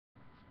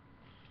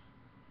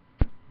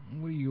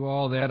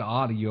all that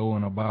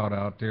audioing about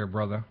out there,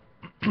 brother?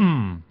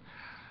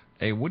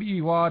 Hey, what are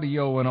you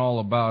audioing all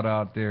about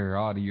out there?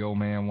 Audio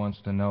man wants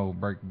to know.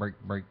 Break, break,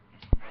 break.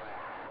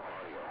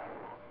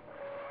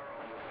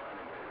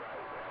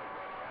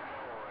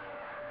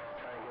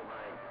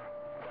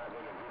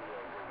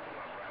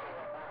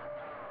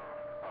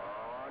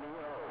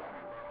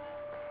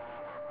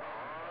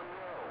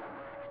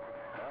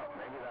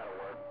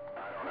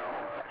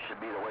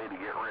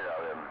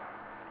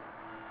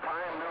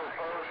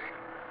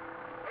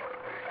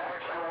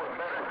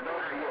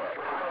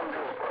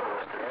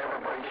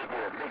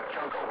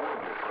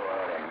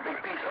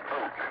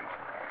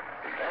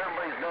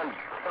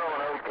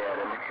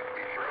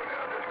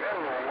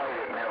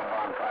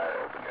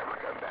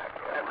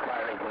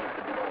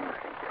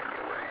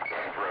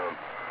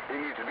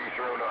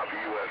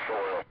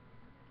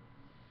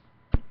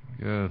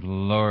 Good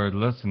Lord,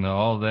 listen to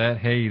all that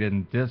hate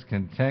and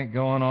discontent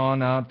going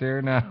on out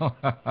there now.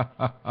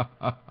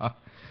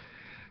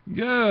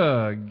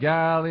 Good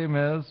golly,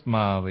 Miss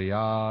Molly,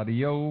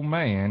 audio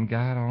man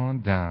got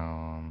on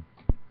down.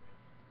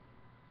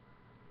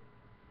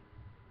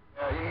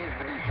 He needs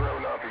to be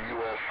thrown off of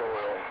U.S.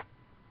 soil.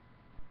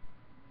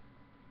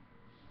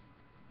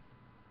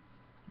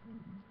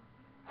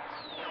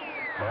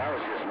 Well, that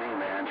was just me,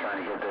 man,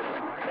 trying to get this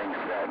thing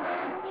set,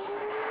 man.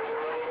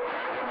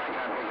 I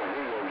can't make a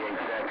video game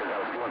set because I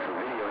was doing some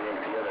video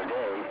games the other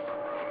day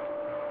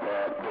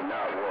that did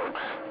not work.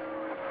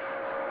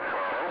 So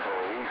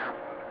hopefully,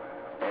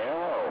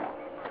 hello,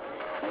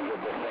 and get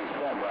this thing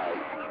set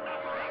right.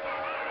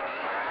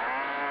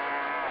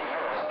 I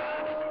guess this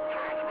is going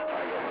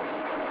to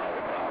have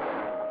a problem.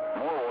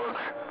 More work.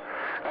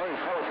 Hey,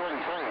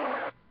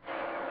 433.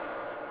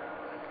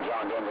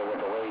 John Denver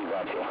with the wave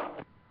at you.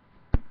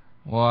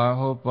 Well,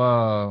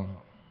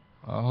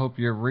 I hope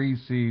your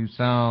receive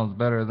sounds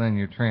better than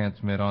your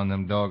transmit on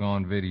them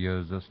doggone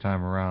videos this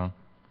time around.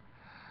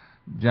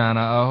 John,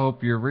 I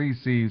hope your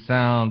receive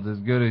sounds as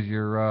good as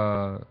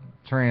your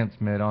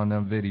transmit on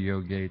them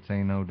video gates,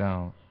 ain't no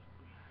doubt.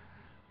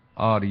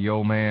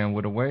 Audio man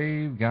with a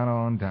wave got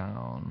on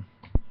down.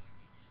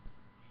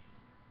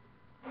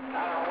 I don't know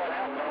what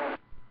happened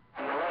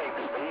on the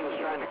lakes, but he was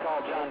trying to call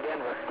John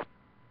Denver.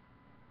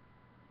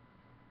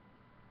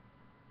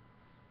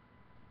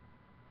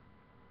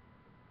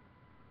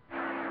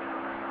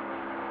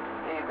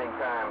 Evening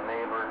time,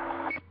 neighbor.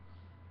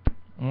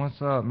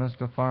 What's up,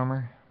 Mr.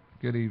 Farmer?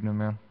 Good evening,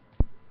 man.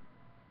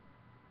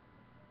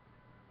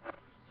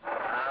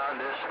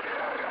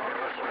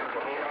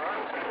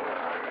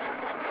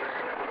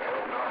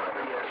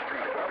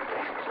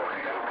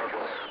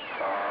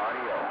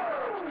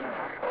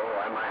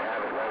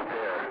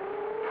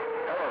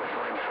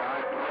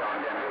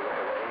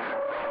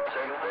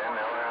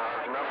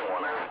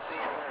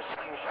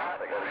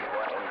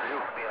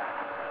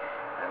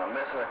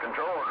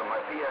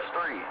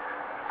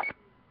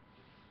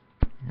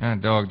 Yeah,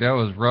 dog, that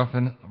was rough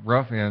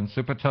and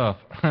super tough.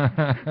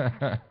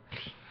 That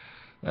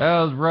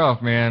was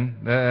rough, man.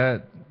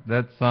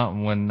 That's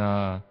something when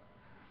my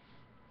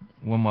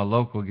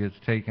local gets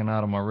taken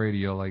out of my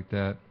radio like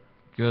that.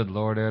 Good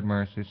Lord have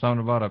mercy.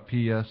 Something about a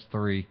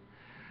PS3.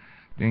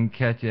 Didn't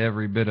catch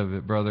every bit of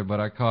it, brother, but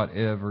I caught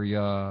every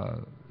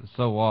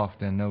so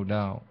often, no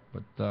doubt.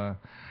 But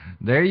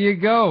there you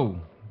go.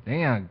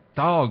 Damn,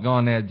 dog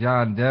on that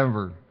John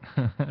Denver.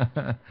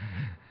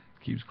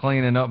 Keeps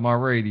cleaning up my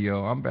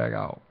radio. I'm back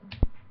out. Yep,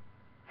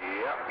 you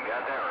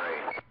got that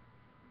right.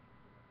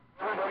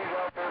 Everybody's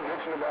out there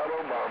bitching about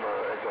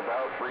Obama. It's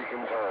about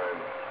freaking time.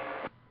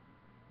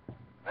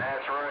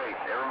 That's right.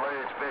 Everybody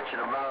that's bitching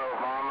about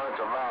Obama,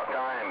 it's about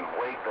time.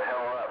 Wake the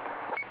hell up.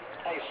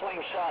 Hey,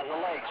 slingshot in the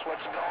lakes,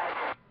 what's going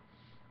on?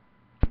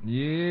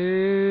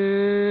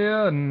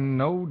 Yeah,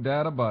 no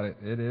doubt about it.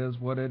 It is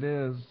what it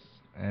is.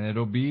 And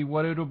it'll be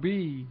what it'll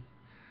be.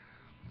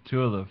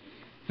 Till the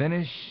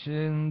finish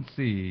and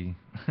see.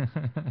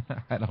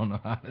 I don't know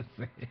how to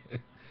say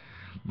it.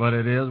 But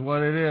it is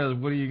what it is.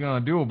 What are you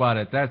going to do about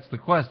it? That's the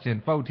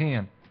question.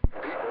 410.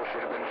 People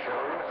should have been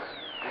shown.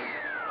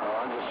 Oh,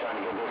 I'm just trying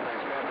to get this thing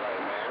set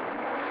right, man.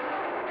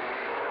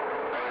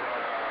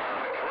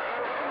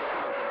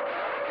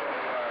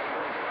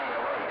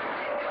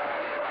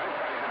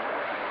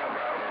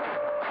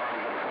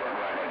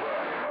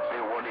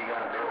 See, what are you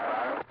going to do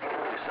about it? Do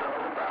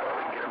something about it.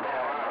 Get them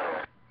hell out of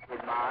there.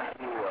 With my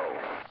hero.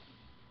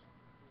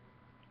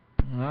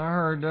 I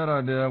heard that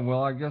I did.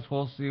 Well, I guess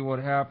we'll see what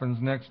happens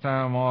next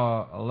time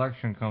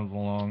election comes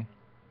along.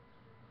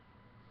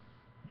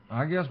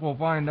 I guess we'll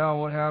find out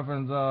what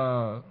happens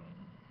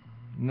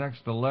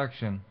next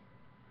election.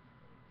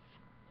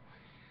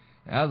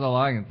 That's all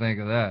I can think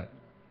of that.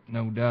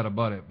 No doubt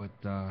about it. But,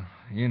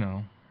 you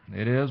know,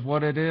 it is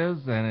what it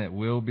is, and it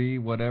will be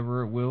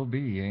whatever it will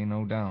be. Ain't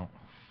no doubt.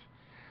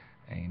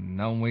 Ain't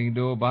nothing we can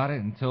do about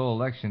it until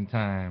election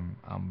time.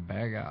 I'm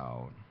back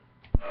out.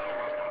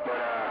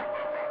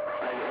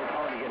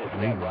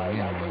 Legally,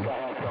 I think I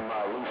had some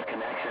loose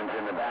connections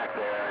in the back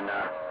there, and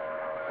I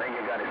think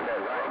you got it set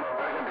right.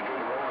 I got the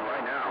game rolling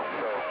right now,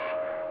 so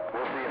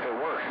we'll see if it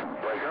works.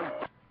 Breaker?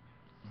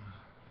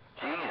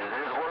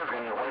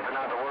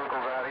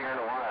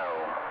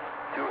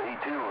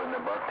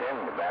 tucked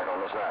in the back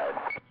on the side.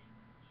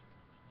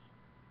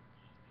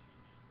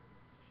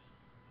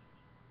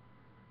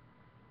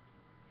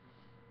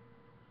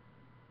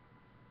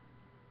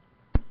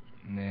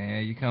 Nah,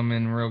 you come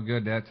in real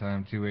good that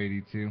time,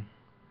 282.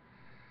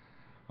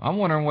 I'm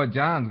wondering what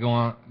John's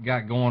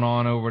got going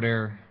on over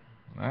there.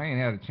 I ain't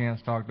had a chance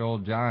to talk to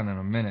old John in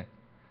a minute.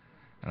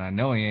 And I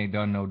know he ain't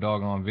done no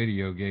doggone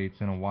video gates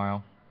in a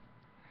while.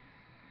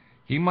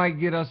 He might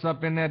get us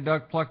up in that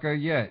duck plucker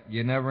yet.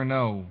 You never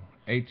know.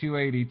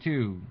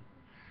 A282.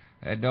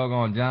 That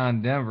doggone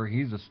John Denver,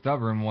 he's a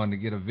stubborn one to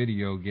get a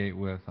video gate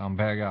with. I'm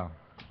back out.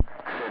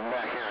 Sitting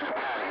back here in the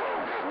patio,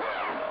 getting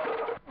down.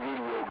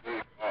 Video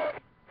gate up.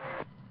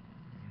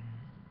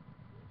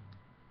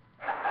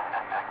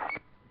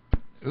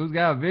 Who's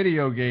got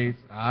video gates?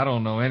 I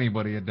don't know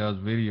anybody that does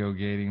video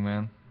gating,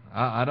 man.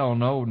 I don't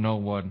know no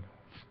one.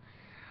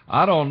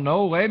 I don't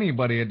know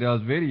anybody that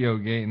does video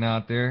gating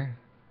out there.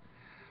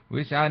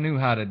 Wish I knew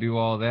how to do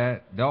all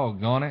that.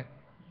 Doggone it.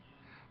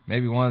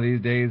 Maybe one of these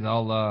days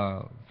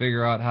I'll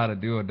figure out how to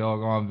do a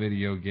doggone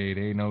video gate,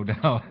 ain't no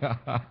doubt.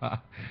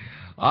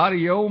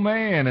 Audio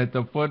man at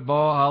the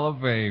Football Hall of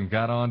Fame.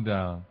 Got on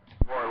down.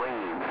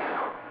 Orleans.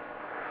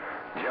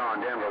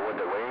 John Denver with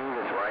the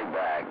wave is right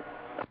back.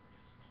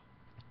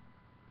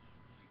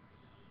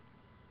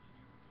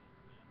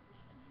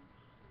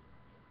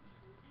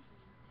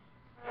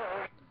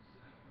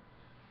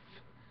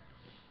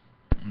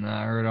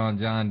 I heard on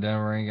John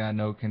Denver ain't got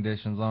no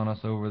conditions on us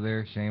over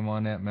there. Shame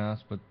on that mess,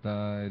 but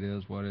it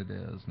is what it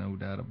is. No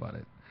doubt about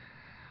it.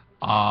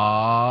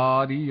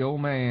 Audio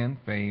man,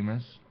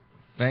 famous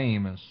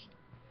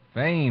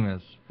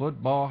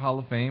Football Hall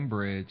of Fame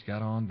bridge.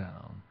 Got on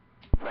down.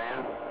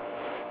 Man,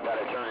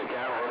 gotta turn it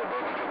down a little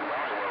bit because the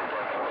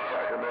audio was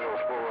Sacramento's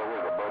full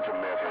with a bunch of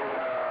messes.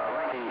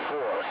 Team 4.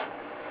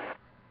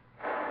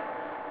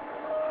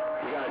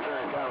 You gotta turn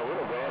it down a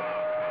little bit.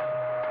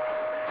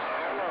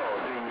 Hello,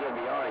 so you can get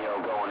the audio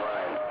going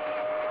right.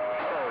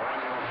 Hello,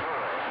 Radio 4.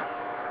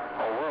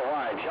 Oh,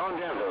 worldwide, John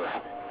Denver.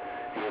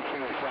 You're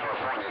King of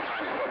California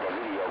trying to set the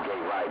video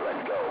gate right.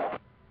 Let's go.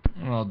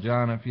 Well,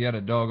 John, if you had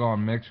a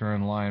doggone mixer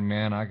in line,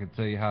 man, I could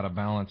tell you how to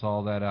balance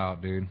all that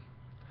out, dude.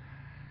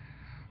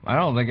 I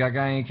don't think I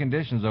got any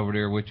conditions over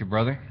there with you,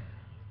 brother.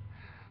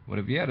 But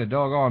if you had a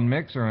doggone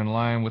mixer in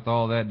line with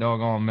all that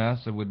doggone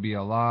mess, it would be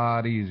a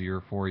lot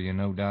easier for you,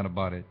 no doubt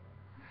about it.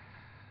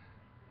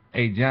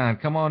 Hey, John,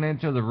 come on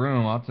into the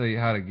room. I'll tell you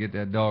how to get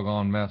that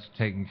doggone mess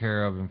taken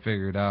care of and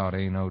figured out,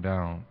 ain't no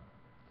doubt.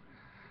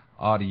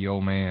 Audio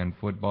man,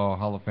 Football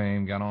Hall of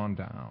Fame, got on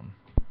down.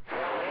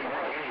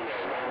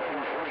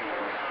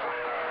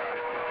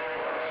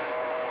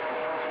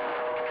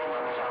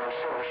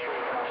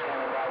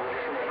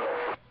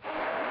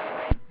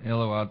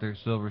 Hello out there,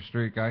 Silver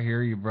Streak. I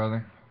hear you,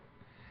 brother.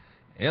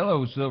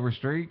 Hello, Silver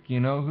Streak.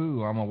 You know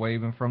who? I'm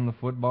a-waving from the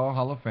Football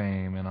Hall of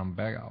Fame, and I'm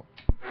back out.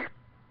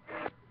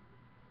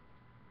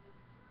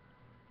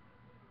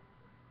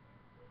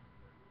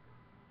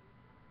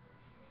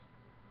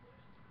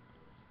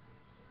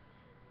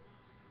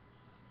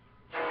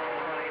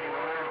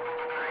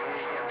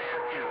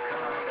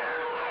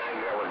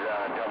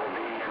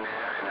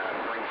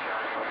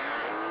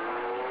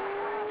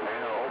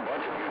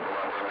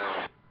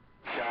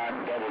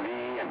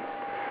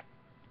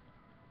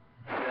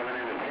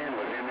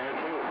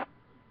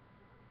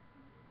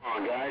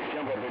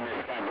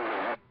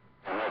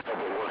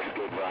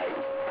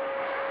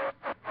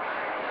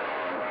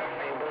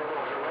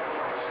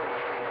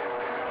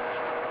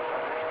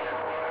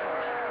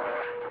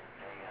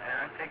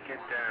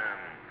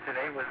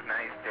 Today was a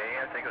nice day.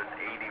 I think it was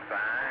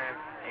 85,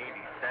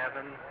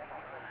 87.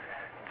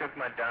 Took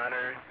my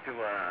daughter to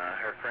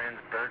her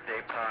friend's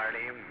birthday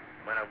party.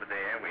 Went over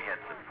there. We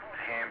had some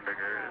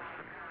hamburgers,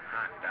 some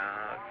hot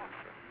dogs, and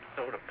some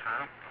soda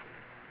pop.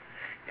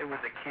 It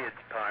was a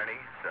kid's party,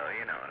 so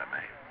you know what I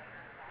mean.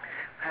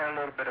 Had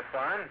a little bit of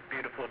fun.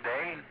 Beautiful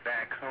day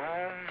back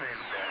home, and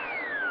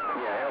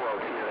yeah, hello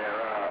to you there.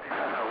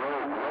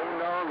 Road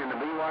Dog in the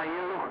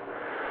BYU.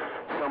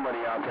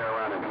 Somebody out there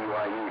around the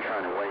BYU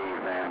trying to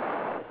wave, man.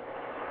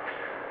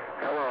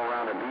 Hello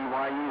around the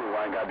BYU.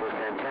 I got this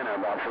antenna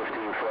about 15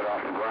 foot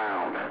off the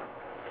ground.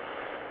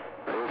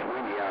 But it's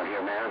windy out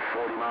here, man. It's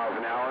 40 miles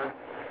an hour.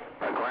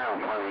 My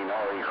ground plane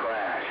already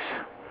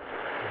crashed.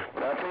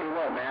 But I'll tell you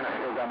what, man. I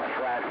still got my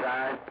flat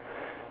side.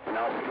 And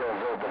I'll still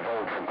vote the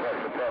volts and press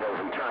the pedals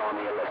and turn on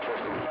the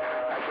electricity.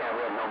 I can't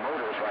rev no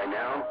motors right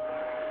now.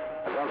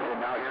 As I'm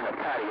sitting out here in the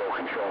patio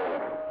control.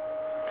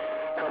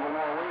 Couple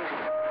more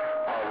weeks.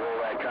 I'll roll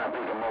that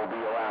Compika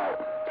Mobile out,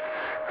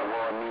 and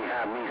we'll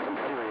have me some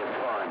serious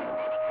fun.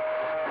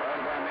 Right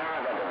about now, I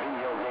got the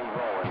video game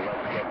rolling.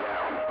 Let's get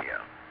down.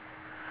 yeah.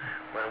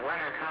 When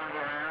winter comes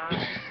around,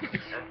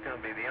 that's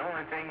going to be the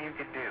only thing you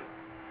can do.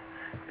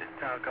 Just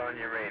talk on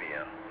your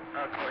radio.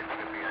 Of course,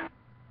 you'll be on.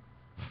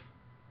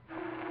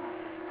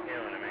 You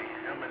know what I mean?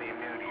 How many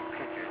nudie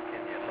pictures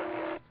can you look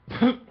at?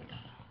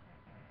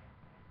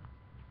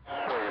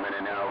 Wait a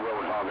minute now,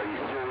 Roadhog. Are you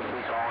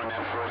seriously calling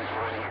that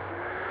 4040?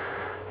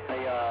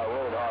 Hey,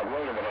 Roadhog,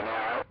 wait a minute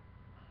now.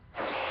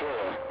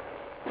 Sure.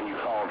 You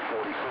call called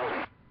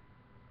 4040.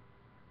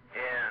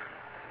 Yeah.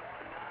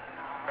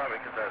 Probably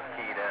because I was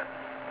keyed up.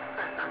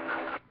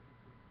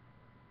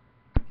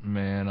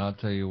 Man, I'll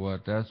tell you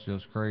what, that's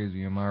just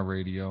crazy in my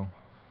radio.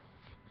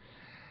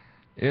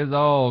 It's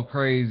all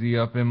crazy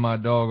up in my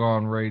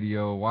doggone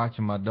radio,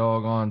 watching my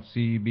doggone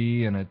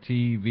CB and a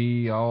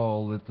TV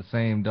all at the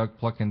same duck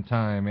plucking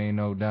time, ain't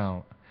no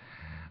doubt.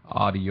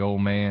 Audio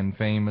Man,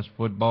 famous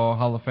football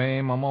Hall of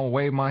Fame. I'm gonna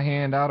wave my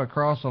hand out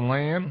across the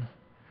land,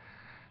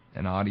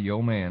 and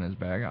Audio Man is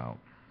back out.